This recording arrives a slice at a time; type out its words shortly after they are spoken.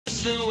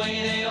It's the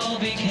way they all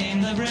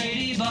became the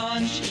Brady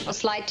Bunch. A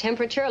slight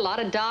temperature, a lot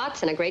of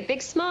dots, and a great big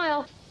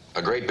smile.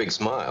 A great big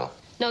smile.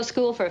 No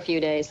school for a few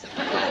days.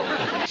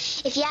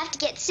 If you have to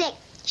get sick,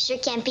 you sure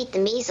can't beat the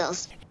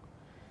measles.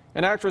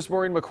 And actress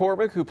Maureen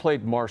McCormick, who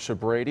played Marcia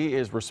Brady,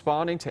 is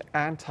responding to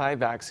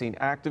anti-vaccine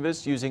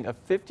activists using a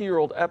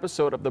 50-year-old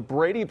episode of the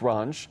Brady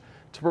Bunch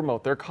to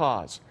promote their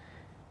cause.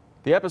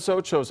 The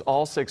episode shows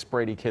all 6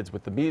 Brady kids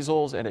with the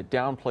measles, and it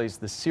downplays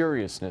the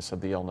seriousness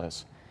of the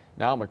illness.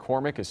 Now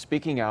McCormick is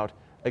speaking out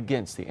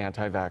against the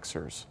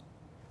anti-vaxxers.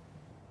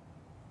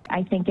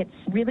 I think it's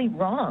really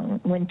wrong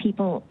when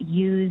people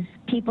use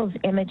people's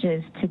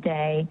images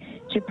today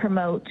to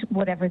promote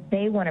whatever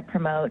they want to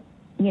promote.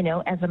 You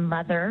know, as a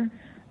mother,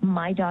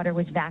 my daughter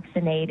was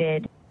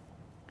vaccinated.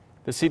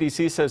 The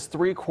CDC says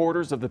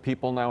 3/4 of the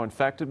people now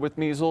infected with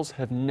measles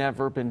have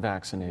never been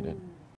vaccinated.